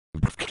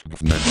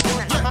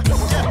movement.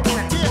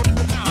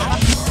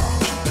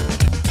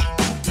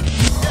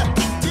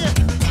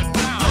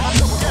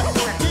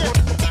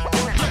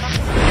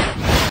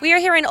 We are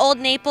here in Old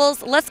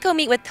Naples. Let's go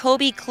meet with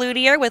Toby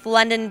Cloutier with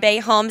London Bay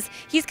Homes.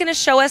 He's going to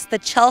show us the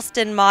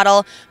Chelston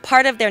model,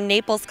 part of their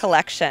Naples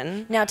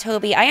collection. Now,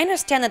 Toby, I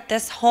understand that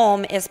this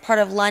home is part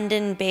of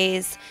London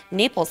Bay's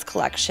Naples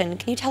collection.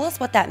 Can you tell us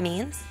what that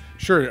means?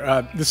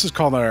 Sure. This is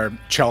called our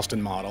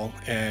Chelston model,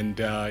 and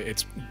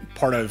it's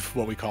part of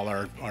what we call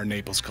our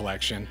Naples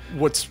collection.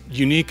 What's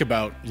unique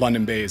about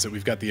London Bay is that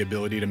we've got the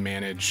ability to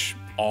manage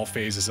all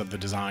phases of the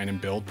design and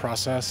build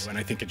process, and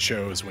I think it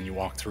shows when you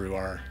walk through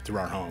our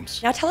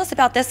homes. Now tell us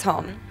about this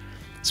home.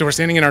 So we're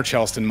standing in our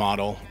Chelston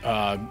model.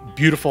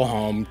 Beautiful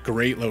home,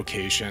 great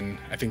location.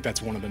 I think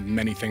that's one of the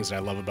many things that I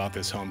love about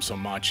this home so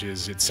much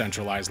is its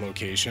centralized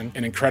location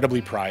and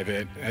incredibly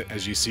private.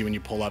 As you see when you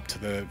pull up to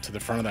the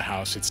front of the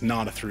house, it's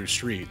not a through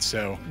street.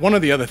 So one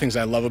of the other things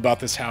I love about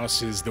this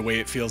house is the way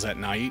it feels at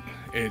night.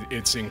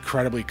 It's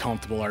incredibly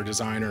comfortable. Our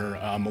designer,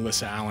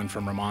 Melissa Allen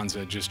from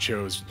Romanza, just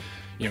chose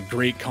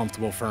great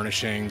comfortable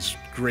furnishings,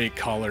 great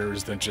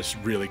colors that just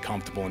really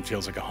comfortable and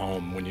feels like a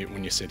home when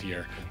you sit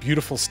here.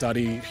 Beautiful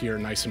study here,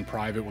 nice and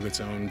private with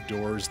its own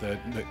doors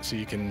so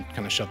you can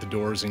kind of shut the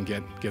doors and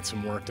get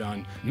some work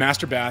done.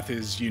 Master bath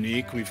is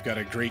unique. We've got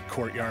a great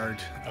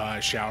courtyard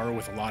shower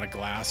with a lot of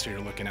glass, so you're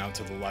looking out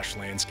to the lush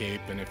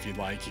landscape, and if you'd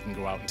like, you can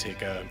go out and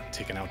take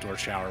an outdoor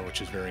shower, which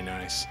is very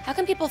nice. How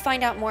can people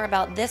find out more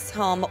about this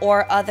home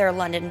or other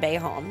London Bay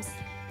homes?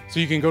 So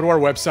you can go to our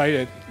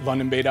website at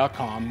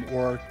londonbay.com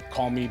or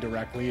call me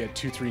directly at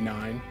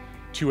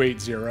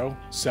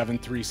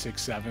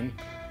 239-280-7367. You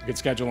can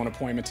schedule an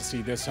appointment to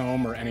see this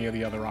home or any of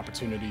the other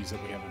opportunities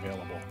that we have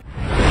available.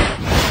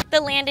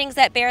 The Landings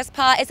at Bears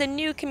Paw is a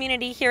new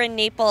community here in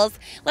Naples.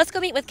 Let's go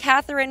meet with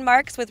Catherine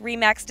Marks with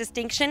RE/MAX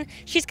Distinction.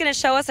 She's going to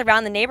show us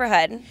around the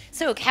neighborhood.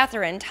 So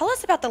Catherine, tell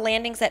us about the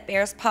Landings at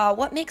Bears Paw.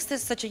 What makes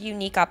this such a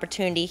unique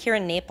opportunity here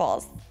in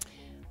Naples?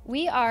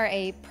 We are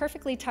a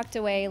perfectly tucked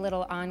away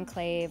little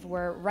enclave.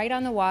 We're right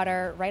on the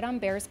water, right on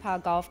Bears Paw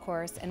Golf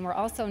Course, and we're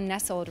also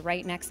nestled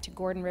right next to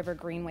Gordon River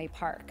Greenway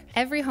Park.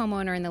 Every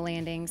homeowner in the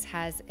Landings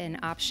has an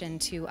option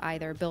to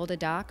either build a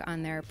dock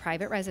on their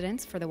private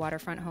residence for the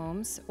waterfront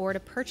homes or to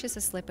purchase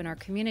a slip in our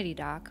community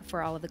dock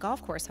for all of the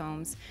golf course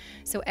homes.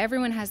 So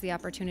everyone has the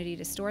opportunity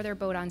to store their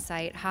boat on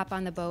site, hop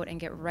on the boat,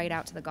 and get right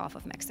out to the Gulf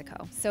of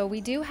Mexico. So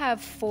we do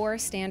have 4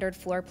 standard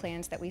floor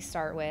plans that we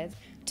start with.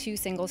 2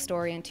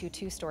 single-story and 2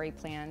 two-story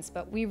plans,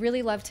 but we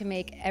really love to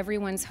make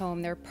everyone's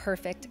home their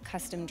perfect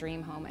custom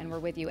dream home, and we're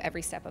with you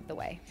every step of the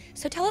way.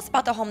 So tell us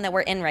about the home that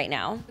we're in right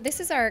now. This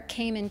is our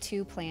Cayman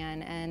 2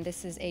 plan, and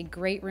this is a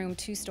great room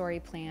 2-story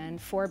plan,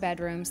 4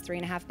 bedrooms,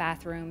 3.5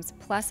 bathrooms,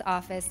 plus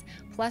office,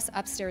 plus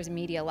upstairs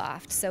media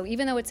loft. So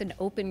even though it's an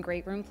open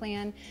great room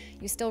plan,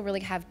 you still really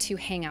have 2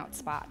 hangout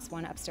spots,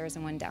 one upstairs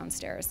and one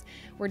downstairs.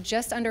 We're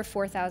just under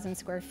 4,000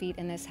 square feet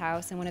in this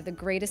house, and one of the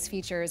greatest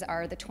features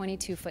are the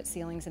 22-foot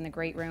ceilings in the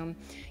great room.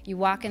 You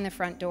walk in the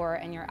front door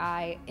and your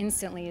eye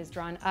instantly is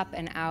drawn up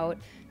and out.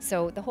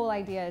 So the whole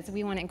idea is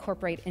we want to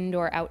incorporate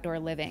indoor-outdoor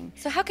living.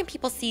 So how can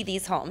people see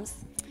these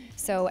homes?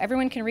 So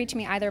everyone can reach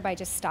me either by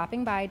just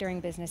stopping by during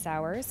business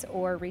hours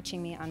or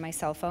reaching me on my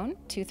cell phone,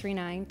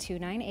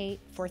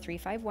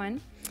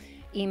 239-298-4351.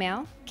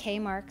 Email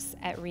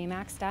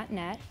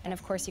kmarks@remax.net, and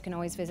of course you can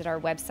always visit our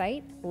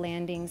website,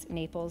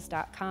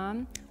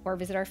 landingsnaples.com, or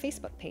visit our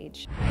Facebook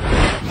page.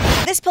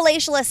 This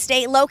palatial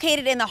estate,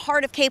 located in the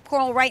heart of Cape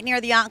Coral, right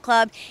near the Yacht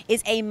Club,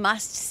 is a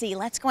must-see.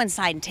 Let's go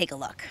inside and take a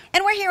look.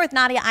 And we're here with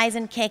Nadia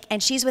Eisenkik,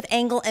 and she's with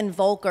Engel &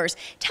 Volkers.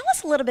 Tell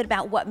us a little bit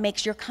about what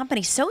makes your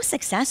company so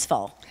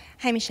successful.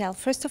 Hi, Michelle.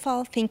 First of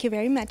all, thank you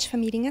very much for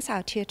meeting us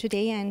out here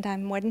today, and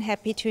I'm more than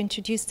happy to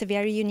introduce the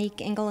very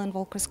unique Engel &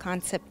 Volkers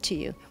concept to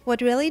you.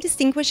 What really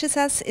distinguishes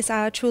us is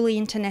our truly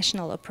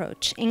international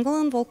approach. Engel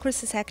 &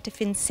 Volkers is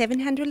active in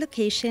 700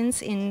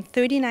 locations in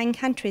 39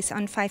 countries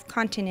on 5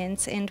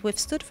 continents, and we've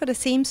stood for the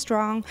same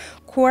strong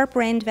core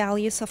brand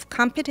values of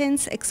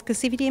competence,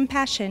 exclusivity, and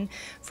passion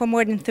for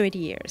more than 30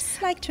 years.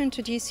 I'd like to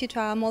introduce you to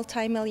our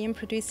multi-million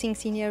producing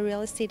senior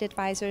real estate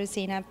advisor,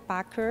 Zainab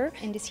Baker,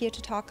 and is here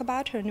to talk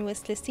about her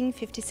newest listing,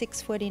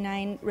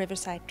 5649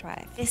 Riverside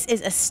Drive. This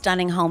is a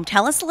stunning home.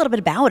 Tell us a little bit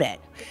about it.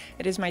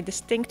 It is my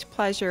distinct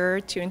pleasure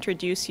to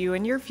introduce you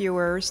and your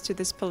viewers to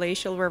this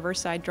palatial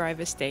Riverside Drive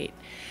estate.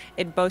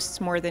 It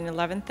boasts more than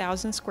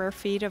 11,000 square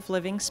feet of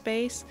living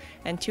space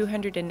and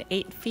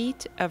 208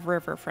 feet of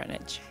river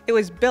frontage. It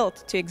was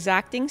built to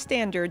exacting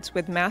standards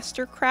with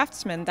master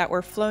craftsmen that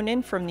were flown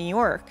in from New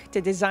York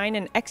to design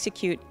and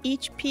execute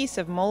each piece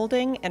of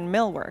molding and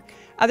millwork.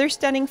 Other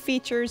stunning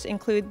features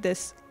include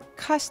this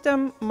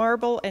custom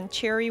marble and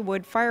cherry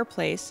wood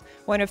fireplace,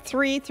 one of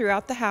 3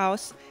 throughout the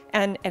house,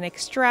 and an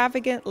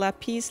extravagant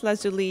lapis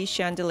lazuli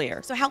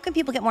chandelier. So how can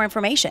people get more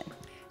information?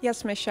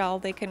 Yes, Michelle,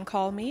 they can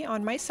call me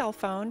on my cell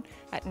phone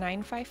at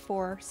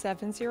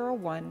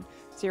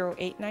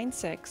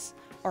 954-701-0896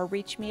 or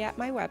reach me at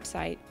my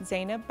website,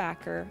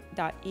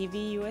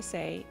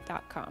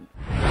 zainabbaker.evusa.com.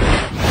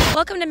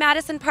 Welcome to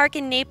Madison Park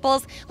in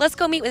Naples. Let's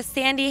go meet with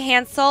Sandy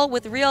Hansel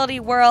with Realty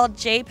World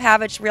J.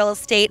 Pavich Real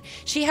Estate.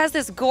 She has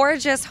this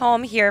gorgeous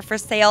home here for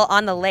sale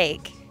on the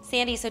lake.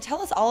 Sandy, so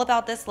tell us all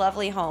about this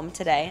lovely home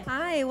today.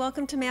 Hi,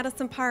 welcome to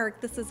Madison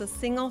Park. This is a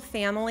single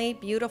family,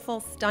 beautiful,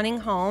 stunning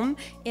home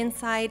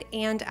inside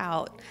and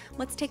out.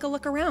 Let's take a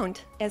look around.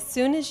 As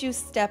soon as you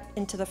step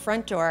into the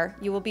front door,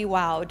 you will be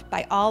wowed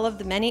by all of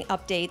the many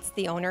updates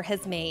the owner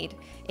has made.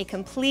 A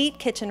complete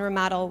kitchen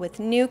remodel with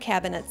new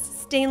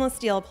cabinets, stainless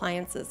steel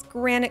appliances,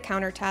 granite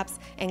countertops,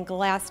 and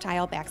glass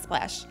tile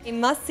backsplash. A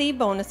must-see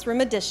bonus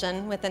room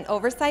addition with an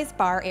oversized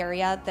bar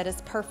area that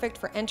is perfect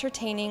for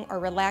entertaining or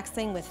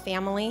relaxing with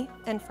family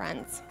and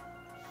friends.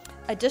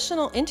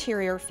 Additional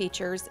interior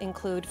features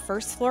include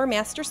first floor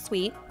master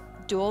suite,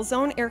 dual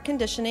zone air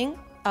conditioning,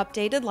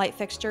 updated light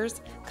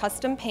fixtures,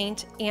 custom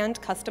paint, and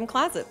custom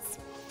closets.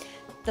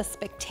 The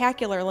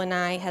spectacular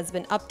lanai has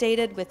been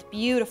updated with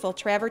beautiful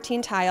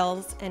travertine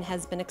tiles and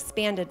has been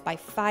expanded by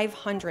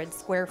 500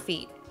 square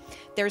feet.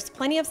 There's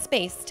plenty of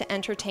space to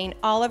entertain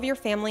all of your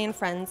family and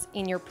friends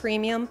in your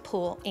premium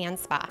pool and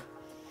spa.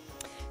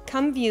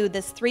 Come view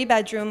this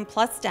 3-bedroom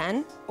plus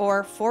den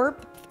or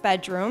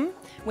 4-bedroom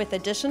with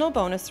additional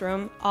bonus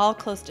room, all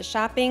close to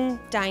shopping,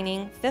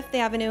 dining, Fifth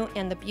Avenue,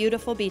 and the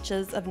beautiful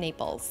beaches of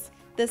Naples.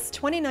 This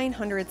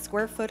 2,900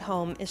 square foot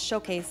home is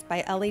showcased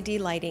by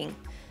LED lighting.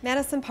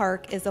 Madison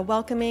Park is a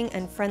welcoming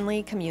and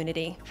friendly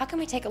community. How can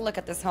we take a look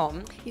at this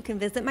home? You can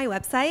visit my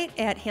website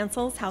at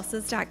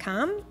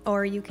hanselshouses.com,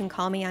 or you can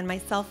call me on my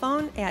cell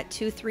phone at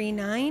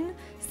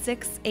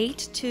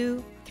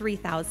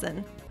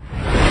 239-682-3000.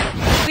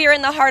 We are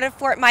in the heart of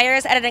Fort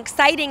Myers at an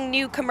exciting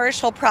new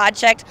commercial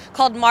project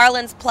called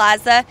Marlins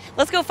Plaza.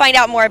 Let's go find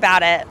out more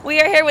about it.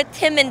 We are here with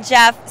Tim and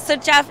Jeff. So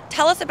Jeff,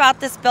 tell us about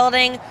this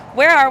building.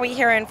 Where are we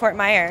here in Fort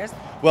Myers?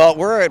 Well,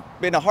 we're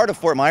in the heart of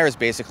Fort Myers,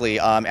 basically,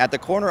 at the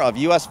corner of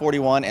US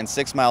 41 and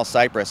 6 Mile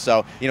Cypress.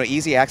 So,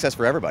 easy access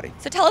for everybody.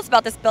 So tell us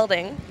about this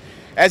building.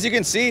 As you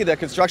can see, the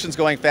construction's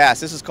going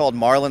fast. This is called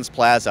Marlins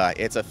Plaza.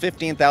 It's a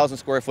 15,000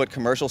 square foot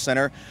commercial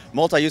center,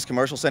 multi-use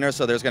commercial center.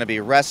 So there's going to be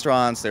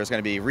restaurants, there's going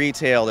to be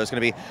retail, there's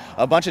going to be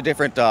a bunch of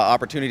different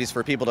opportunities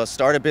for people to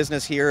start a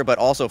business here, but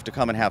also to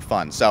come and have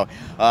fun. So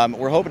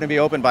we're hoping to be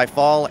open by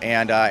fall,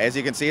 and as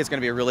you can see, it's going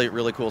to be a really,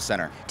 really cool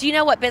center. Do you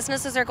know what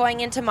businesses are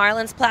going into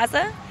Marlins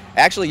Plaza?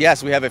 Actually,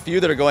 yes, we have a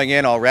few that are going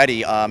in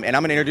already, and I'm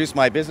going to introduce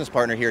my business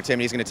partner here, Tim,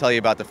 and he's going to tell you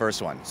about the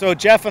first one. So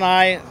Jeff and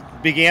I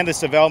began this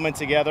development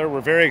together.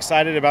 We're very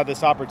excited about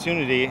this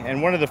opportunity,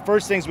 and one of the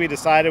first things we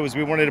decided was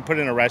we wanted to put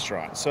in a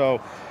restaurant.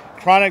 So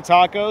Chronic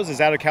Tacos is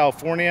out of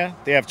California.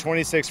 They have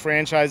 26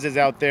 franchises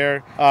out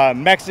there.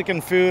 Mexican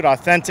food,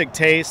 authentic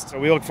taste. So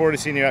we look forward to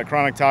seeing you at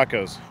Chronic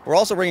Tacos. We're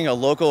also bringing a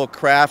local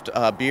craft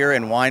beer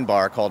and wine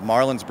bar called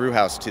Marlins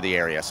Brewhouse to the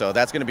area. So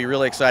that's going to be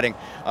really exciting.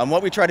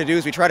 What we try to do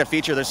is we try to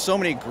feature, there's so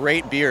many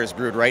great beers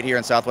brewed right here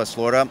in Southwest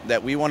Florida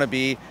that we want to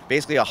be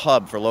basically a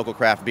hub for local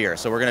craft beer.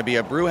 So we're going to be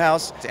a brew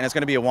house, and it's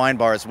going to be a wine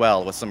bar as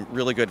well with some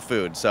really good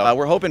food. So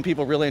we're hoping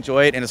people really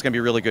enjoy it, and it's going to be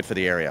really good for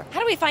the area.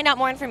 How do we find out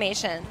more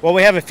information? Well,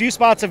 we have a few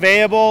spots available.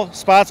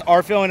 Spots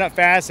are filling up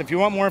fast. If you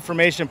want more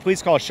information,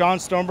 please call Sean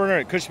Stoneburner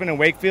at Cushman &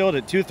 Wakefield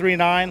at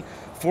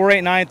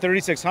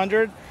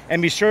 239-489-3600.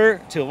 And be sure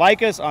to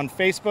like us on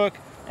Facebook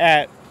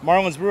at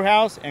Marlins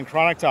Brewhouse and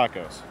Chronic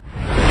Tacos.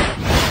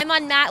 I'm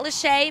on Matt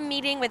Lachey,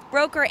 meeting with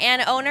broker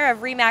and owner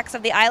of RE/MAX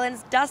of the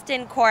Islands,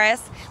 Dustin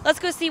Corris.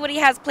 Let's go see what he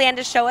has planned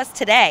to show us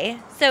today.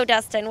 So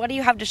Dustin, what do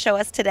you have to show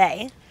us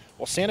today?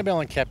 Well, Sanibel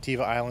and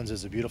Captiva Islands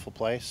is a beautiful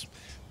place,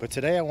 but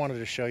today I wanted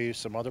to show you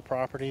some other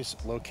properties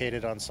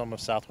located on some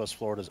of Southwest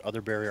Florida's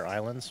other barrier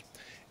islands.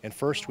 And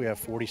first we have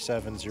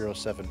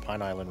 4707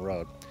 Pine Island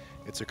Road.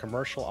 It's a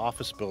commercial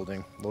office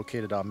building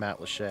located on Matt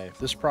Lachey.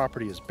 This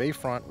property is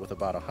bayfront with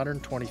about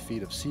 120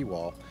 feet of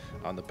seawall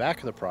on the back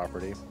of the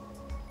property,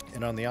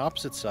 and on the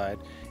opposite side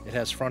it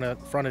has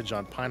frontage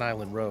on Pine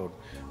Island Road,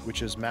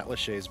 which is Matt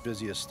Lachey's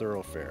busiest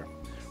thoroughfare.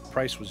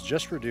 Price was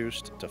just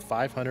reduced to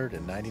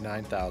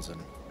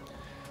 $599,000.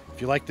 If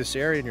you like this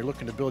area and you're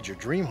looking to build your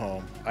dream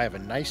home, I have a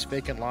nice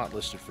vacant lot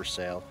listed for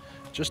sale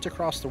just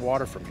across the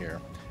water from here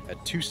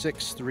at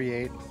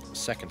 2638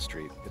 2nd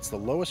Street. It's the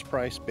lowest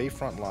priced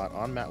bayfront lot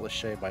on Matt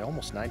Lachey by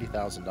almost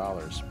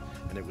 $90,000,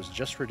 and it was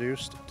just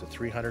reduced to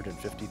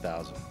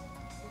 $350,000.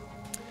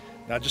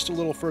 Now, just a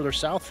little further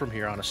south from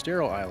here on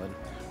Estero Island,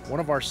 one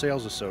of our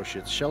sales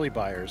associates, Shelly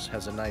Byers,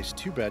 has a nice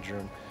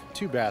 2-bedroom,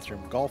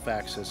 2-bathroom, golf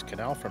access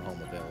canal front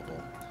home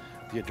available.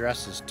 The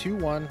address is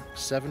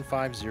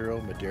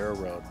 21750 Madera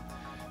Road.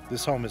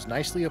 This home is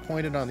nicely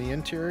appointed on the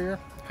interior,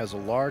 has a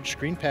large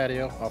screen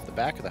patio off the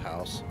back of the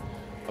house,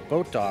 a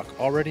boat dock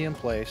already in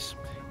place,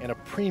 and a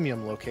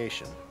premium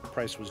location. The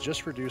price was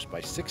just reduced by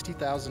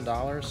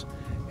 $60,000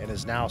 and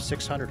is now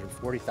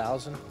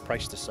 $640,000,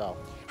 price to sell.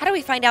 How do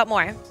we find out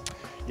more?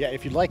 Yeah,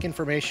 if you'd like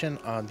information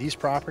on these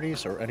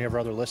properties or any of our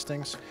other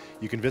listings,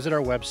 you can visit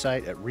our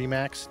website at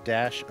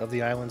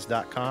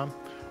remax-oftheislands.com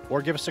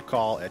or give us a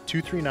call at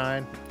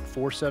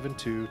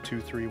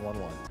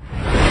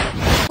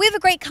 239-472-2311. We've have a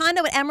great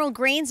condo at Emerald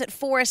Greens at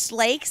Forest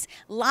Lakes.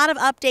 A lot of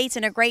updates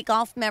and a great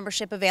golf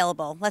membership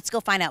available. Let's go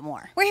find out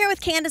more. We're here with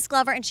Candace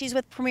Glover, and she's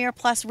with Premier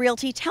Plus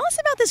Realty. Tell us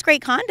about this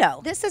great condo.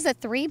 This is a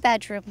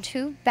 3-bedroom,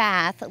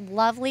 2-bath,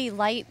 lovely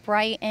light,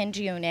 bright end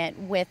unit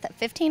with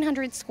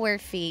 1,500 square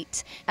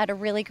feet at a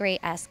really great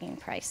asking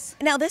price.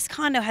 Now, this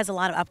condo has a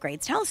lot of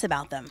upgrades. Tell us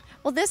about them.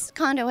 Well, this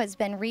condo has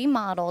been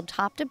remodeled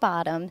top to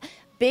bottom.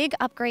 Big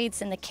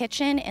upgrades in the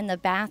kitchen and the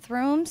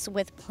bathrooms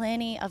with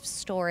plenty of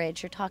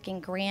storage. You're talking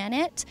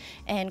granite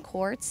and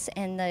quartz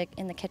in the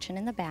kitchen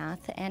and the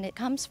bath, and it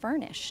comes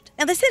furnished.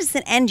 Now, this is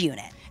an end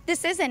unit.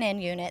 This is an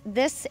end unit.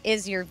 This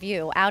is your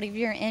view out of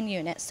your end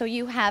unit. So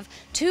you have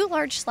 2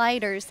 large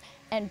sliders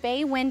and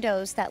bay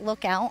windows that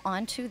look out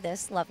onto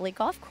this lovely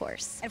golf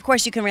course. And of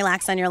course, you can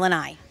relax on your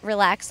lanai.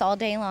 Relax all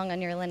day long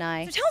on your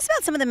lanai. So tell us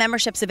about some of the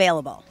memberships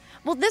available.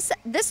 Well, this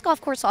golf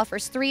course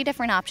offers 3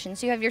 different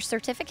options. You have your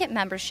certificate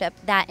membership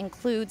that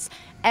includes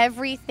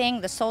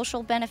everything, the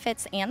social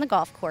benefits and the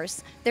golf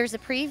course. There's a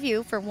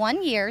preview for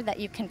 1 year that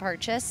you can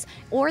purchase,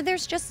 or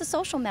there's just the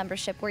social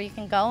membership where you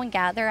can go and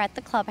gather at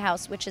the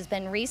clubhouse, which has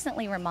been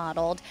recently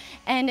remodeled,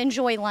 and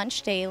enjoy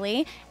lunch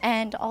daily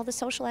and all the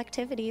social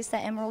activities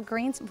that Emerald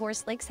Greens and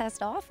Forest Lakes has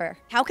to offer.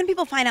 How can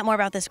people find out more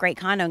about this great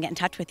condo and get in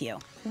touch with you?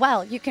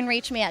 Well, you can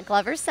reach me at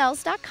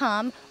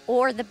gloversales.com,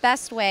 or the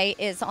best way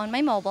is on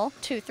my mobile,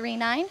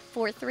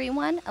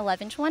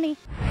 239-431-1120.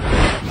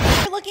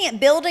 If you're looking at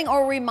building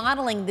or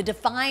remodeling, the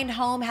Defined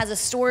Home has a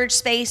storage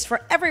space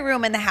for every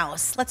room in the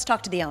house. Let's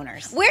talk to the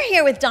owners. We're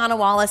here with Donna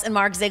Wallace and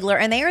Mark Ziegler,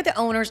 and they are the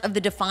owners of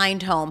the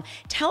Defined Home.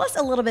 Tell us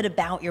a little bit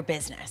about your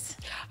business.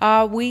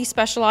 We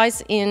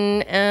specialize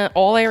in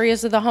all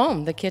areas of the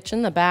home, the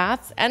kitchen, the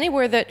bath,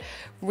 anywhere that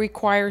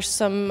requires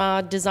some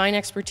design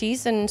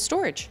expertise and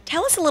storage.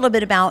 Tell us a little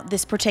bit about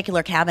this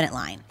particular cabinet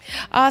line.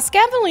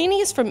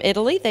 Scavallini is from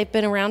Italy. They've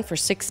been around for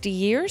 60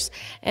 years,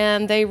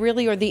 and they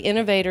really are the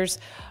innovators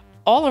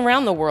all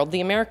around the world.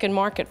 The American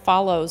market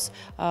follows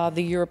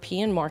the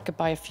European market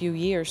by a few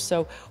years.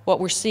 So what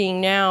we're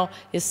seeing now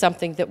is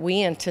something that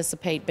we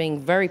anticipate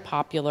being very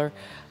popular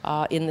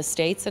in the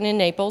States and in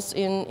Naples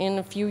in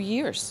a few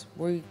years.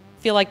 We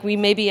feel like we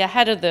may be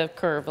ahead of the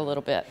curve a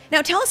little bit.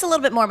 Now tell us a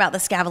little bit more about the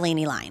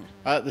Scavallini line.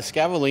 The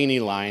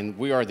Scavallini line,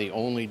 we are the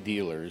only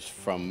dealers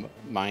from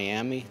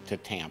Miami to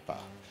Tampa.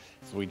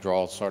 So we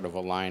draw sort of a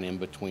line in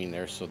between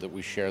there so that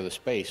we share the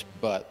space,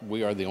 but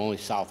we are the only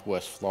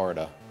Southwest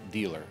Florida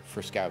dealer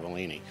for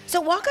Scavallini. So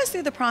walk us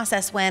through the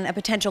process when a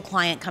potential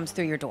client comes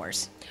through your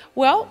doors.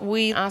 Well,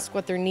 we ask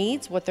what their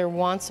needs, what their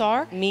wants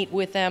are, meet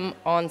with them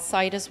on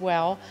site as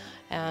well,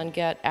 and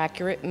get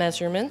accurate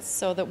measurements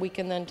so that we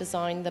can then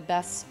design the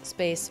best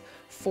space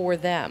for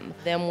them.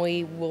 Then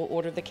we will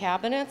order the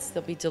cabinets,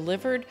 they'll be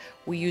delivered.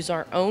 We use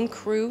our own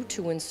crew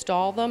to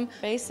install them.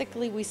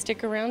 Basically, we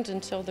stick around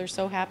until they're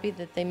so happy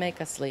that they make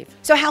us leave.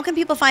 So how can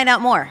people find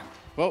out more?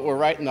 Well, we're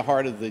right in the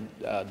heart of the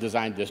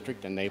Design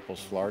District in Naples,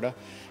 Florida,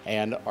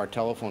 and our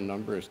telephone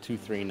number is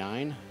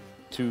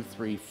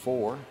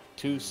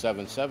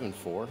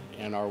 239-234-2774,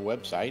 and our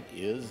website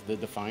is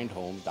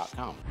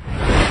thedefinedhome.com.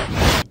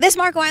 This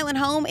Marco Island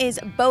home is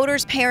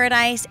boater's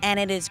paradise, and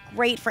it is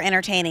great for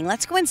entertaining.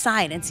 Let's go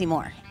inside and see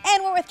more.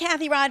 And we're with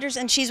Kathy Rogers,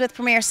 and she's with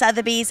Premier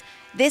Sotheby's.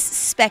 This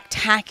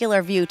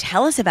spectacular view.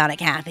 Tell us about it,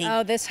 Kathy.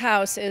 Oh, this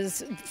house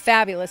is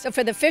fabulous.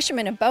 For the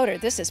fisherman and boater,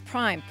 this is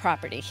prime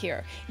property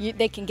here.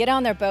 They can get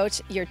on their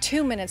boats. You're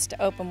 2 minutes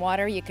to open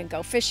water. You can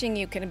go fishing.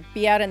 You can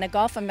be out in the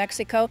Gulf of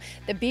Mexico.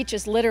 The beach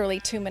is literally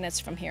 2 minutes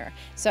from here.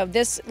 So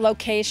this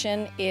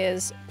location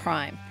is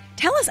prime.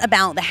 Tell us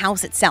about the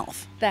house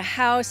itself. The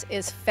house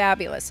is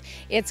fabulous.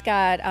 It's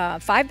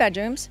got 5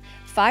 bedrooms,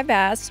 5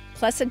 baths,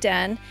 plus a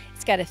den.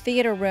 It's got a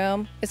theater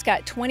room. It's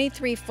got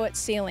 23-foot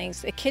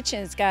ceilings. The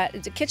kitchen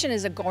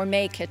is a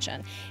gourmet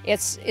kitchen.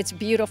 It's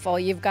beautiful.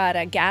 You've got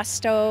a gas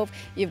stove.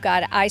 You've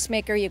got an ice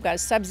maker. You've got a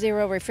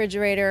Sub-Zero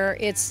refrigerator.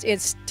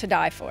 It's to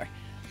die for.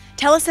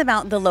 Tell us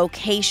about the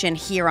location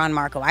here on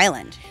Marco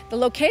Island. The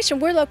location,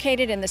 we're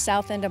located in the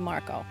south end of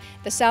Marco.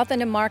 The south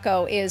end of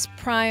Marco is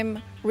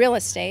prime real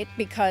estate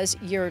because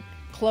you're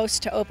close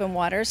to open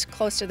waters,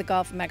 close to the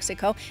Gulf of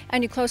Mexico,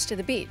 and you're close to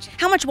the beach.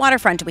 How much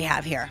waterfront do we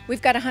have here?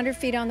 We've got 100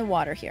 feet on the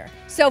water here.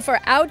 So for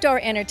outdoor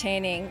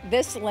entertaining,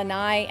 this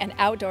lanai and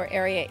outdoor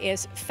area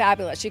is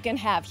fabulous. You can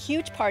have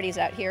huge parties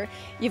out here.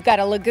 You've got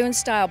a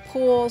lagoon-style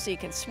pool so you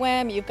can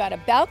swim. You've got a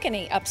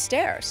balcony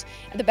upstairs.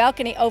 The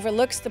balcony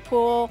overlooks the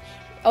pool,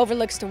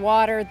 overlooks the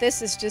water.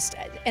 This is just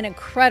an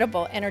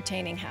incredible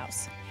entertaining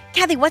house.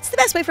 Kathy, what's the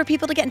best way for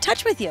people to get in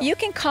touch with you? You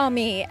can call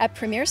me at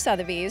Premier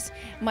Sotheby's.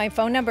 My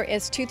phone number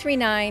is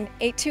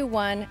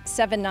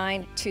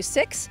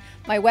 239-821-7926.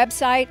 My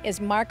website is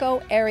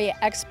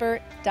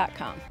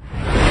marcoareaexpert.com.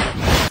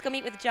 Let's go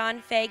meet with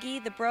John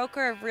Faggy, the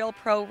broker of Real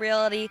Pro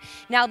Realty.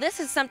 Now, this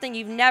is something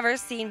you've never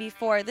seen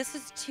before. This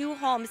is 2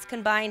 homes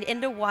combined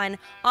into one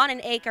on an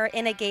acre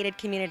in a gated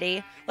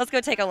community. Let's go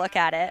take a look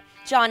at it.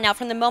 John, now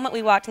from the moment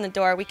we walked in the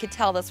door, we could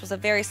tell this was a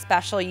very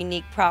special,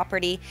 unique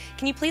property.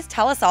 Can you please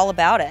tell us all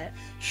about it?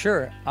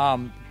 Sure.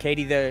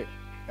 Katie, the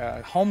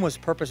home was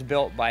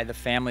purpose-built by the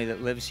family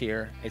that lives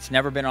here. It's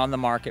never been on the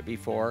market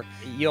before.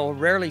 You'll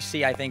rarely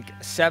see, I think,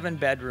 7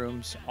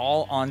 bedrooms,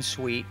 all en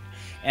suite,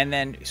 and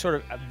then sort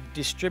of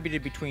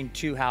distributed between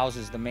 2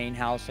 houses, the main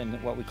house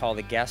and what we call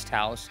the guest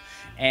house.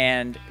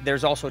 And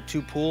there's also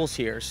 2 pools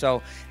here.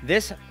 So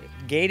this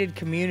gated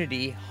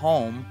community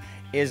home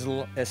is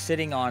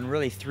sitting on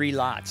really 3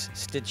 lots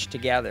stitched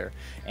together.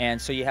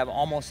 And so you have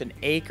almost an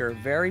acre,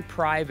 very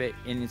private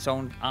in its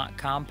own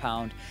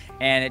compound.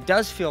 And it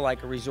does feel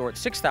like a resort,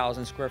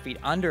 6,000 square feet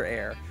under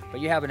air,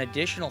 but you have an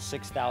additional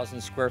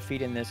 6,000 square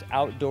feet in this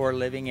outdoor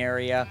living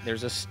area.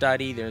 There's a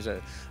study, there's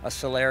a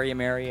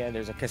solarium area,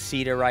 there's a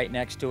casita right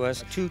next to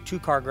us, 2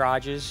 two-car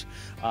garages.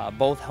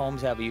 Both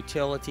homes have a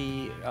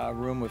utility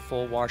room with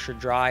full washer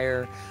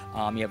dryer.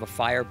 You have a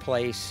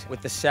fireplace.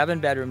 With the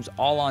 7 bedrooms,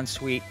 all en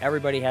suite,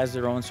 everybody has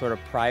their own sort of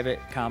private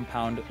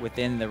compound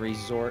within the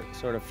resort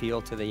sort of feel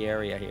to the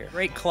area here.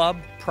 Great club,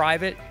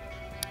 private.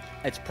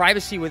 It's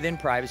privacy within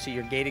privacy,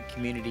 your gated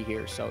community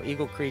here. So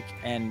Eagle Creek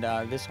and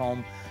this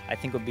home, I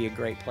think, would be a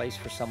great place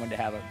for someone to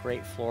have a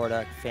great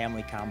Florida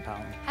family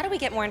compound. How do we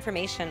get more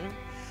information?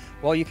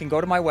 Well, you can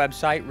go to my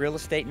website,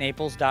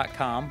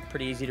 realestatenaples.com,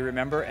 pretty easy to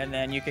remember, and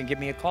then you can give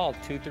me a call,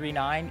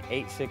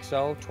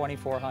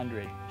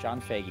 239-860-2400,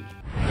 John Faggy.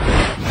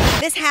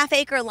 This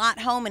half-acre lot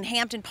home in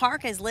Hampton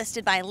Park is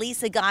listed by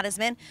Lisa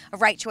Gottesman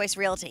of Right Choice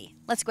Realty.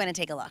 Let's go in and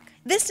take a look.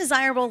 This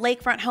desirable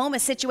lakefront home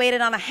is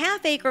situated on a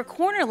half-acre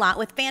corner lot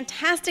with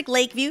fantastic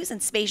lake views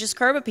and spacious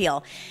curb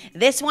appeal.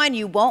 This one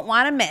you won't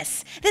want to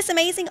miss. This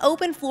amazing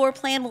open floor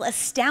plan will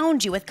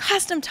astound you with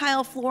custom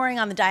tile flooring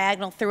on the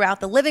diagonal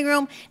throughout the living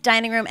room,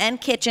 dining room, and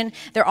kitchen.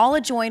 They're all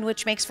adjoined,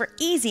 which makes for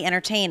easy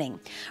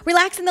entertaining.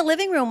 Relax in the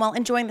living room while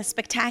enjoying the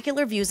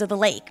spectacular views of the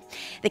lake.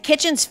 The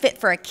kitchen's fit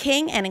for a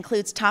king and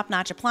includes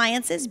top-notch appliances,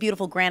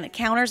 beautiful granite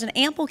counters, and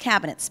ample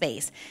cabinet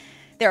space.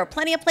 There are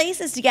plenty of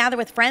places to gather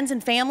with friends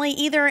and family,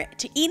 either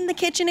to eat in the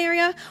kitchen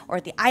area or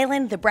at the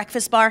island, the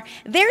breakfast bar.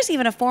 There's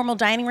even a formal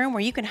dining room where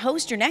you can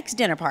host your next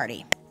dinner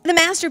party. The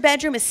master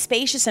bedroom is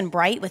spacious and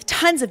bright with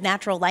tons of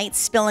natural light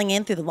spilling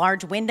in through the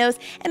large windows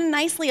and a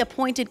nicely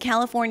appointed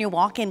California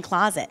walk-in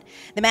closet.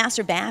 The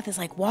master bath is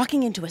like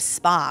walking into a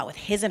spa with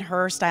his and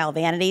her style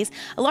vanities,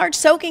 a large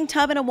soaking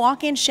tub and a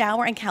walk-in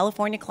shower and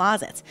California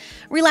closets.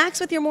 Relax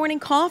with your morning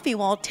coffee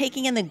while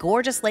taking in the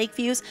gorgeous lake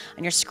views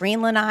on your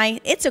screen lanai.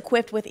 It's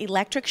equipped with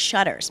electric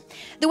shutters.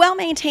 The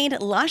well-maintained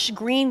lush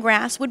green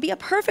grass would be a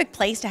perfect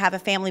place to have a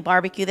family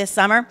barbecue this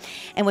summer.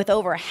 And with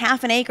over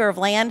 ½ an acre of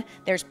land,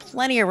 there's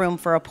plenty of room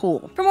for a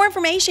pool. For more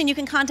information, you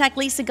can contact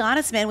Lisa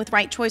Gottesman with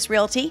Right Choice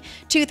Realty,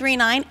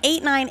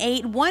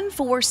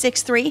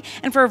 239-898-1463.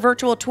 And for a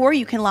virtual tour,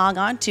 you can log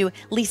on to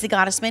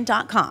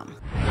lisagottesman.com.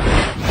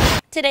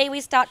 Today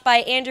we stopped by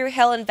Andrew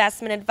Hill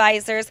Investment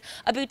Advisors,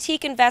 a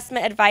boutique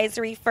investment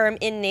advisory firm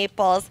in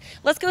Naples.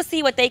 Let's go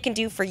see what they can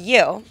do for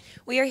you.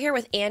 We are here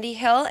with Andy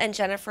Hill and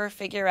Jennifer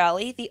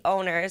Figurelli, the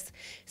owners.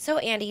 So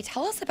Andy,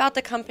 tell us about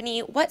the company.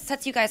 What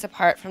sets you guys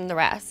apart from the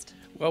rest?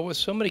 Well, with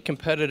so many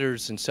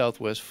competitors in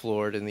Southwest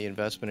Florida in the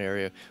investment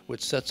area,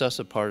 what sets us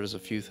apart is a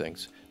few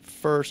things.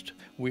 First,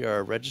 we are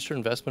a registered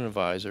investment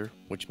advisor,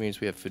 which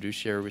means we have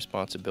fiduciary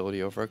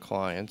responsibility over our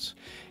clients,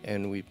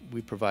 and we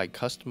provide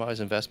customized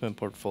investment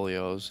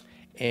portfolios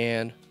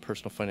and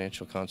personal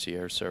financial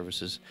concierge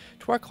services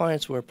to our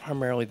clients who are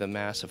primarily the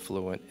mass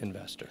affluent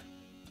investor.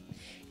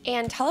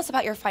 And tell us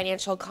about your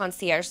financial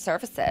concierge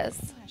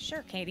services.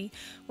 Sure, Katie.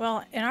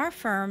 Well, in our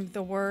firm,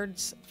 the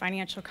words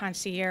financial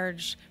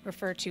concierge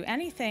refer to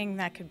anything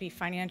that could be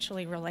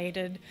financially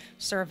related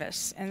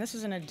service. And this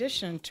is in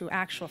addition to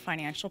actual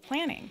financial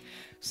planning.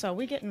 So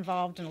we get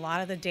involved in a lot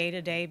of the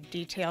day-to-day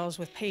details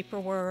with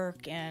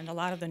paperwork and a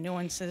lot of the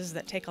nuances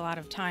that take a lot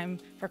of time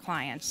for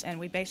clients. And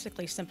we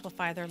basically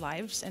simplify their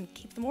lives and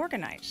keep them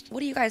organized.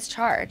 What do you guys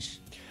charge?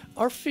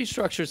 Our fee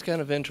structure is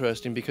kind of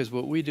interesting because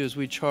what we do is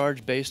we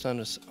charge based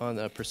on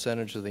a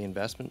percentage of the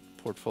investment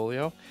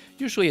portfolio.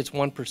 Usually it's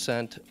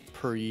 1%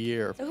 per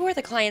year. So who are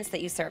the clients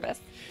that you service?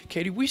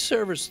 Katie, we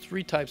service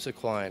 3 types of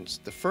clients.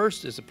 The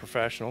first is a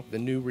professional, the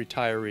new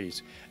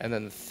retirees. And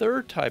then the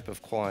third type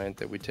of client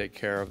that we take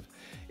care of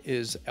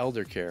is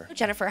elder care.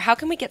 Jennifer, how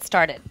can we get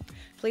started?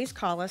 Please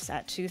call us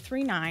at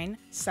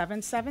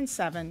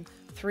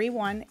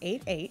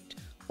 239-777-3188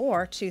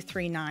 or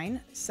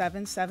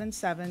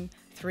 239-777-3129.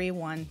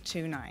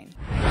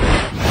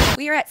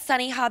 We are at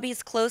Sunny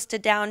Hobbies close to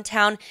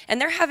downtown, and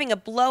they're having a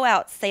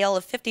blowout sale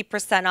of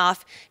 50%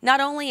 off.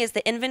 Not only is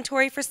the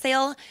inventory for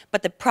sale,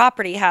 but the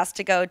property has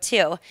to go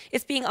too.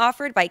 It's being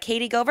offered by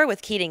Katie Gover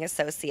with Keating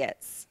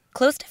Associates.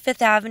 Close to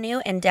Fifth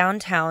Avenue and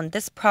downtown,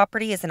 this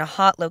property is in a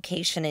hot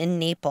location in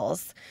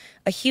Naples.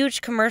 A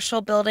huge commercial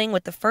building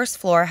with the first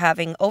floor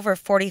having over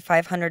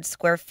 4,500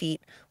 square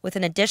feet with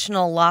an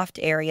additional loft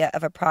area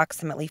of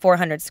approximately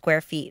 400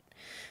 square feet.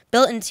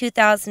 Built in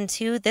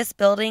 2002, this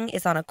building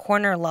is on a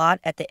corner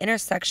lot at the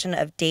intersection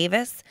of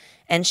Davis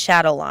and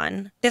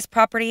Shadowlawn. This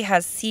property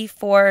has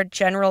C4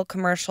 General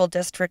Commercial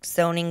District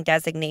zoning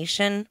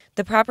designation.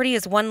 The property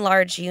is one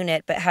large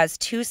unit but has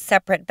 2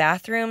 separate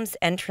bathrooms,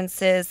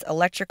 entrances,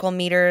 electrical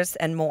meters,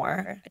 and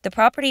more. The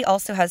property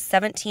also has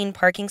 17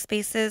 parking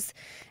spaces,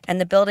 and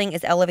the building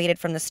is elevated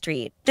from the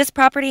street. This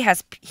property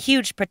has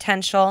huge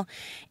potential,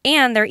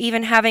 and they're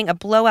even having a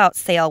blowout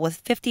sale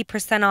with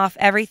 50% off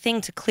everything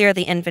to clear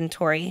the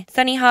inventory.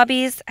 Sunny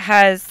Hobbies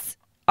has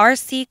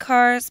RC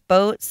cars,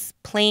 boats,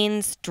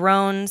 planes,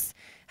 drones,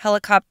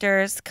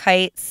 helicopters,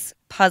 kites,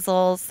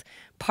 puzzles,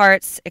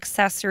 parts,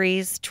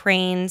 accessories,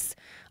 trains,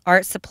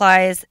 art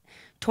supplies,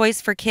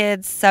 toys for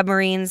kids,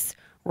 submarines,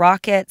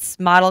 rockets,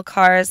 model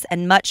cars,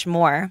 and much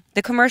more.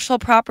 The commercial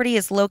property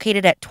is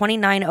located at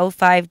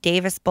 2905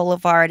 Davis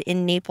Boulevard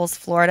in Naples,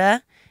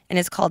 Florida, and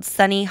is called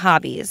Sunny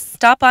Hobbies.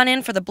 Stop on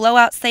in for the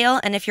blowout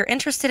sale, and if you're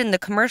interested in the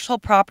commercial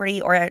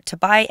property or to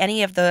buy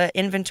any of the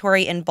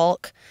inventory in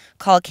bulk,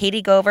 call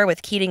Katie Gover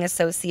with Keating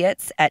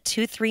Associates at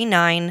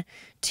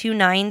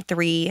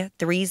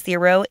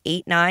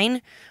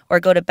 239-293-3089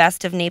 or go to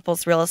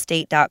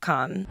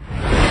bestofnaplesrealestate.com.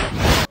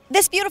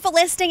 This beautiful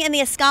listing in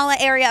the Escala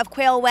area of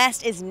Quail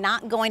West is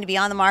not going to be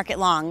on the market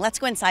long. Let's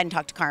go inside and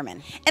talk to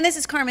Carmen. And this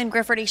is Carmen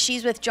Grifferty.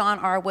 She's with John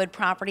R. Wood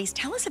Properties.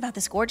 Tell us about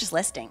this gorgeous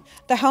listing.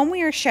 The home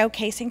we are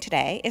showcasing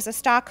today is a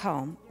stock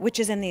home,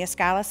 which is in the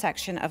Escala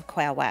section of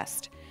Quail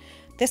West.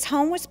 This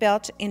home was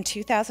built in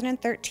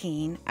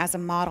 2013 as a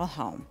model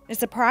home.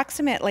 It's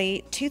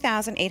approximately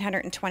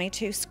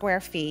 2,822 square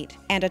feet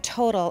and a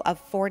total of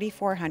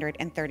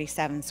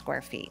 4,437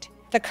 square feet.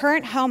 The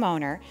current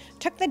homeowner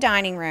took the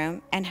dining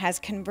room and has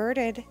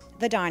converted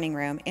the dining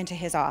room into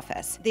his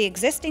office. The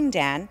existing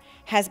den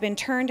has been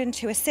turned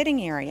into a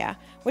sitting area,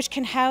 which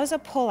can house a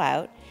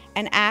pull-out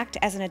and act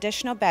as an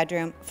additional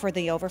bedroom for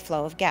the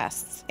overflow of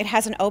guests. It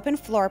has an open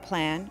floor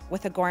plan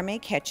with a gourmet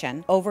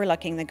kitchen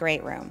overlooking the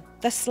great room.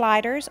 The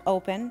sliders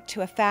open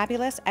to a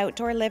fabulous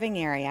outdoor living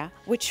area,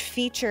 which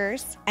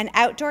features an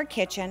outdoor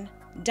kitchen,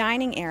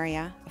 dining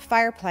area,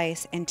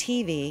 fireplace, and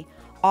TV,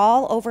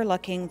 all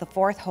overlooking the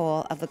 4th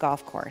hole of the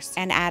golf course.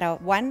 And at a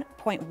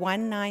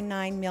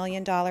 $1.199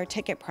 million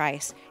ticket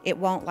price, it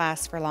won't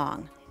last for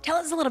long. Tell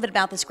us a little bit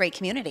about this great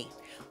community.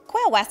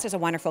 Quail West is a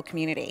wonderful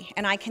community,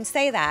 and I can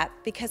say that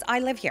because I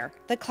live here.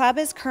 The club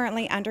is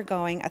currently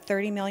undergoing a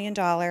 $30 million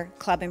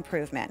club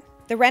improvement.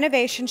 The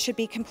renovation should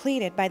be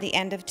completed by the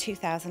end of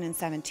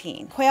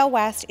 2017. Quail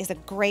West is a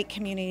great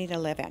community to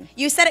live in.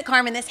 You said it,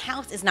 Carmen, this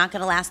house is not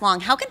going to last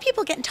long. How can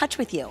people get in touch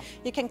with you?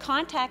 You can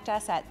contact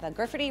us at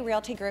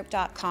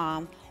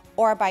thegriffertyrealtygroup.com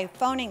or by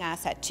phoning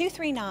us at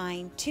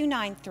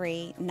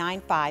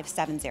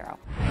 239-293-9570.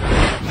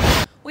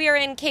 We are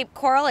in Cape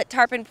Coral at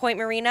Tarpon Point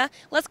Marina.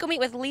 Let's go meet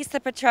with Lisa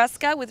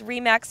Petruska with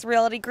Remax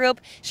Realty Group.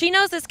 She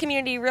knows this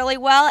community really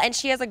well, and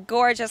she has a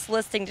gorgeous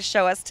listing to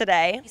show us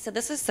today. So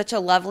this is such a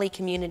lovely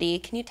community.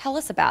 Can you tell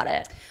us about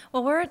it?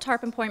 Well, we're at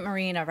Tarpon Point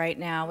Marina right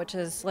now, which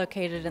is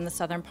located in the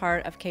southern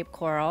part of Cape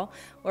Coral.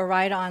 We're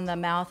right on the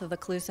mouth of the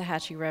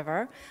Caloosahatchee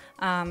River.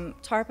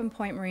 Tarpon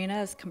Point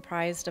Marina is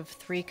comprised of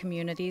 3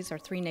 communities or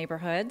 3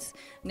 neighborhoods: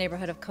 a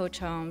neighborhood of coach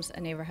homes,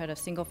 a neighborhood of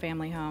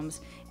single-family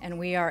homes, and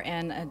we are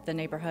in the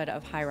neighborhood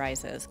of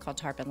high-rises called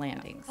Tarpon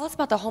Landings. Tell us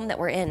about the home that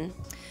we're in.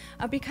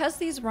 Because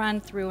these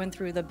run through and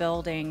through the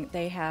building,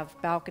 they have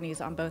balconies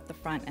on both the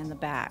front and the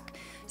back.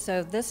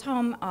 So this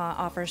home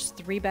offers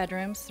 3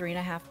 bedrooms,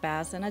 3.5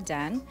 baths, and a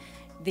den.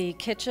 The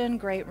kitchen,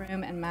 great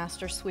room, and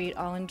master suite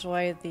all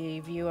enjoy the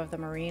view of the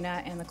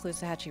marina and the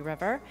Caloosahatchee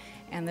River,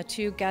 and the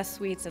 2 guest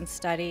suites and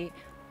study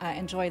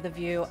enjoy the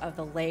view of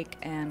the lake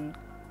and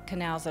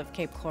canals of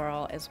Cape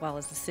Coral, as well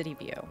as the city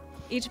view.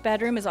 Each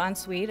bedroom is en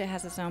suite. It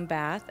has its own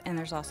bath, and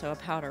there's also a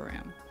powder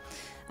room.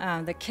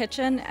 The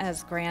kitchen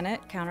has granite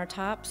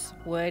countertops,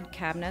 wood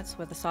cabinets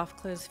with a soft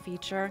close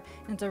feature,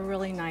 and it's a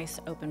really nice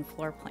open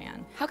floor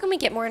plan. How can we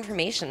get more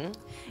information?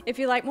 If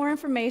you'd like more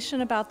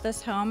information about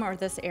this home or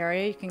this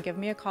area, you can give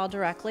me a call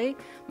directly.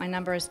 My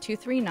number is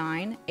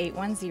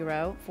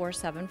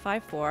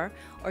 239-810-4754,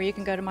 or you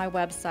can go to my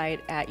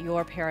website at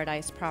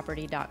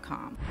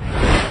yourparadiseproperty.com.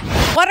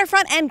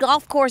 Waterfront and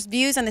golf course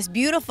views on this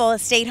beautiful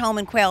estate home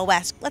in Quail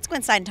West. Let's go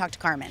inside and talk to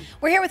Carmen.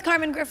 We're here with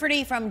Carmen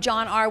Grifferty from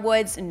John R.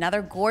 Wood's,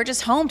 another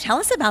gorgeous home. Tell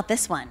us about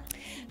this one.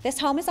 This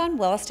home is on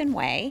Williston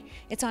Way.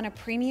 It's on a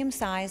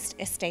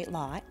premium-sized estate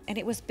lot, and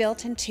it was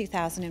built in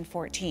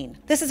 2014.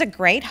 This is a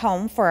great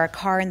home for a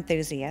car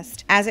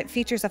enthusiast, as it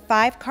features a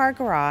 5-car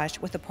garage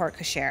with a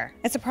porte-cochere.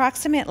 It's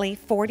approximately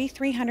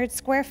 4,300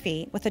 square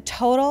feet with a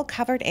total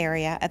covered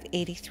area of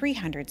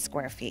 8,300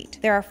 square feet.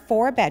 There are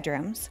 4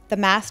 bedrooms. The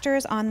master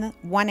is on the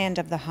one end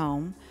of the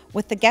home,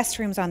 with the guest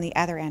rooms on the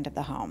other end of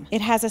the home. It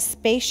has a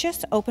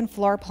spacious open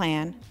floor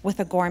plan with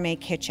a gourmet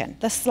kitchen.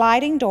 The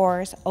sliding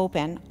doors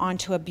open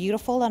onto a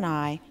beautiful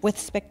lanai with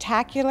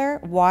spectacular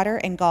water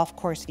and golf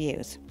course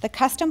views. The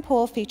custom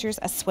pool features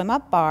a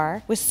swim-up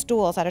bar with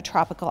stools at a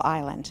tropical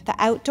island. The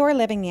outdoor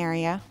living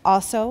area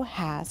also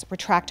has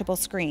retractable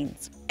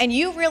screens. And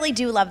you really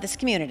do love this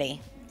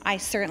community. I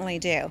certainly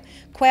do.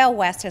 Quail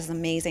West is an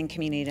amazing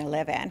community to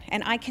live in,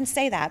 and I can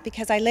say that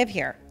because I live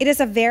here. It is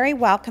a very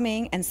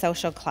welcoming and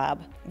social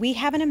club. We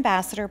have an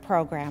ambassador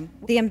program.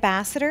 The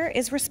ambassador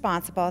is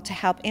responsible to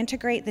help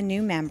integrate the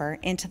new member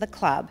into the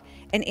club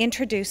and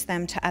introduce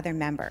them to other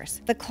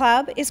members. The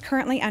club is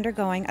currently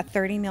undergoing a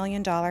 $30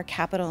 million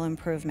capital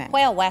improvement.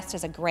 Quail West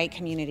is a great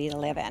community to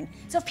live in.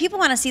 So if people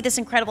want to see this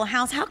incredible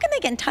house, how can they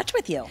get in touch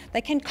with you? They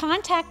can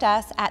contact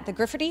us at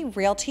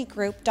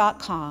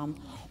thegriffity.realtygroup.com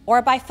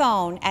or by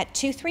phone at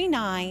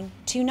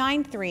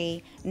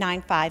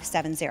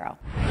 239-293-9570.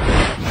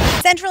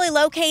 Centrally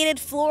located,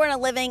 Florida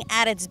living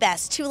at its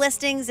best. 2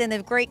 listings in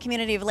the great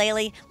community of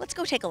Lely. Let's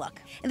go take a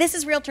look. This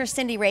is Realtor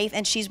Cindy Rafe,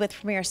 and she's with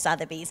Premier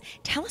Sotheby's.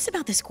 Tell us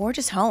about this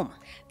gorgeous home.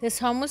 This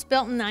home was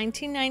built in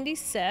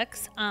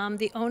 1996.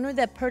 The owner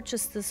that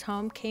purchased this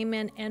home came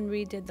in and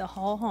redid the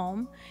whole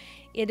home.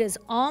 It is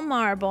all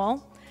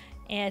marble.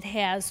 It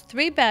has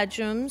 3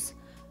 bedrooms,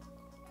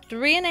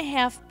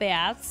 3.5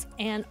 baths,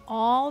 and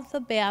all the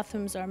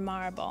bathrooms are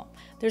marble.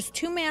 There's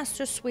 2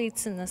 master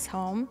suites in this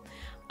home.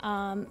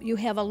 You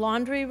have a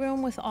laundry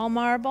room with all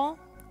marble,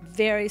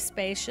 very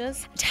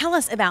spacious. Tell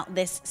us about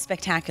this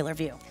spectacular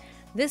view.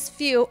 This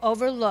view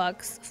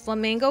overlooks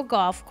Flamingo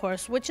Golf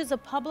Course, which is a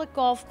public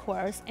golf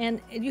course,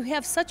 and you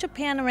have such a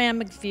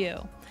panoramic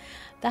view.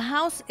 The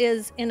house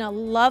is in a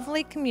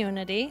lovely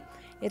community.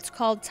 It's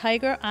called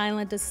Tiger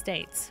Island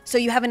Estates. So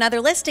you have another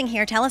listing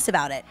here. Tell us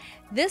about it.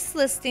 This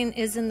listing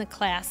is in the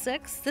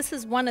Classics. This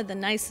is one of the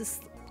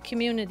nicest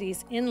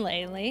communities in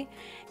Lely,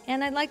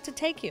 and I'd like to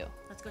take you.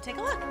 Let's go take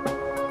a look.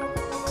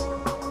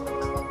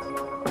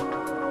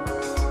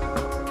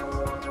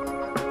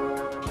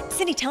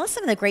 Cindy, tell us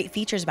some of the great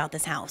features about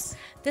this house.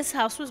 This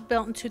house was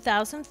built in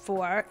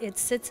 2004. It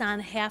sits on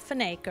half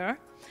an acre.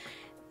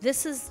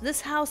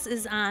 This house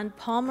is on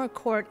Palmer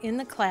Court in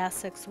the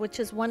Classics, which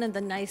is one of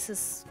the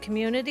nicest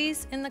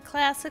communities in the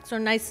Classics, or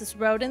nicest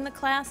road in the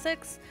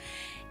Classics.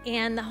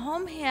 And the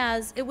home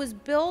it was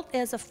built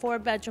as a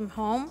 4-bedroom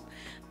home,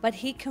 but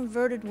he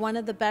converted one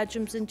of the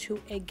bedrooms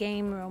into a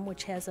game room,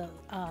 which has a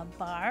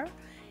bar,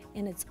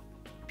 and it's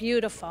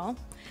beautiful.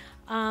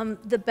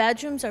 The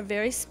bedrooms are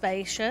very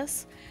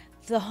spacious.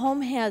 The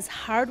home has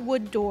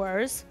hardwood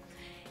doors,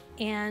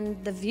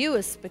 and the view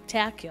is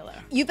spectacular.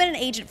 You've been an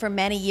agent for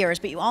many years,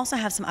 but you also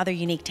have some other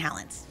unique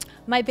talents.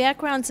 My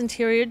background's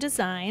interior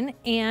design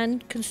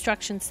and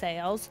construction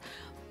sales,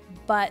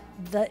 but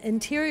the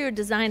interior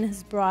design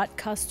has brought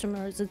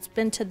customers. It's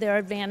been to their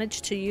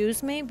advantage to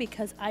use me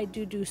because I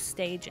do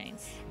staging.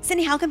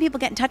 Cindy, how can people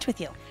get in touch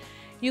with you?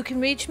 You can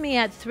reach me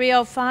at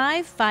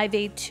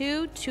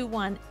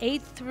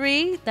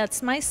 305-582-2183.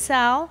 That's my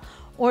cell.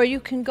 Or you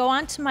can go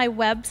onto my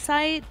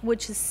website,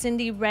 which is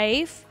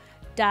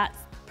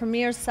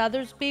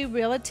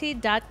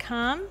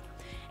cindyrafe.premiersothebyrealty.com,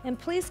 and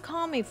please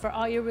call me for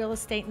all your real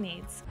estate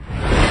needs.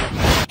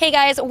 Hey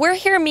guys, we're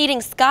here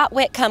meeting Scott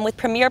Whitcomb with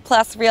Premier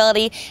Plus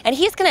Realty, and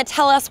he's going to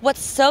tell us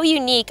what's so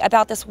unique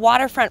about this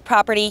waterfront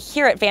property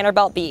here at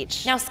Vanderbilt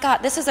Beach. Now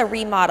Scott, this is a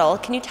remodel.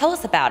 Can you tell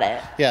us about it?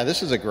 Yeah,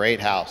 this is a great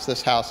house.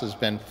 This house has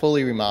been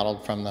fully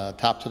remodeled from the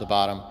top to the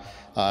bottom.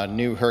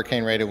 New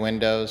hurricane-rated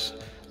windows,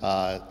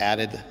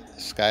 added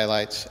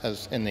skylights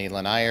as in the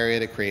lanai area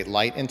to create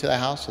light into the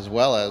house, as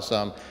well as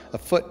a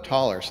foot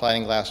taller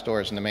sliding glass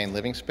doors in the main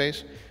living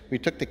space. We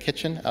took the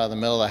kitchen out of the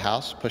middle of the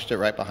house, pushed it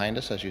right behind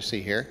us, as you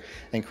see here,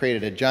 and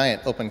created a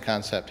giant open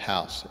concept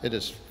house. It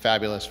is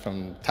fabulous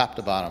from top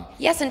to bottom.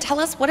 Yes, and tell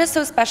us what is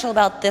so special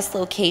about this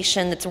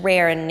location that's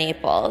rare in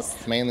Naples?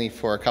 Mainly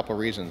for a couple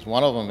reasons.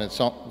 One of them, it's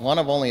one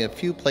of only a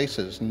few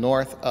places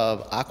north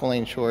of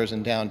Aqualane Shores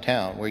in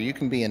downtown where you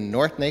can be in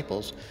North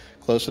Naples,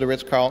 close to the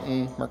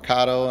Ritz-Carlton,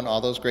 Mercado, and all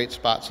those great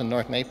spots in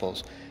North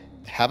Naples,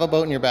 have a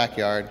boat in your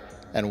backyard,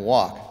 and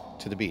walk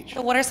to the beach.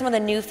 So what are some of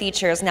the new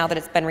features now that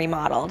it's been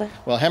remodeled?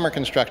 Well, Hemmer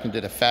Construction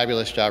did a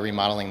fabulous job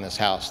remodeling this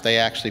house. They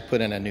actually put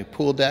in a new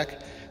pool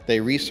deck. They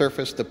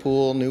resurfaced the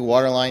pool, new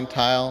waterline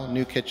tile,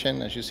 new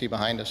kitchen, as you see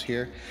behind us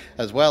here,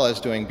 as well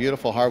as doing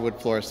beautiful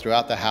hardwood floors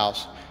throughout the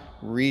house,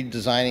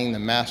 redesigning the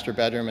master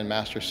bedroom and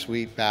master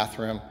suite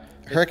bathroom,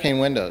 hurricane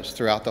windows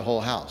throughout the whole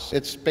house.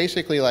 It's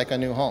basically like a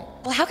new home.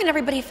 Well, how can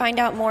everybody find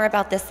out more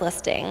about this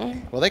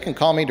listing? Well, they can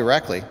call me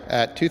directly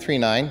at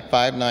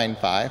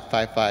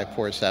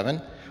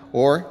 239-595-5547,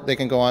 or they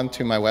can go on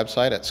to my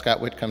website at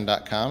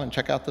scottwhitcomb.com and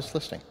check out this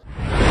listing.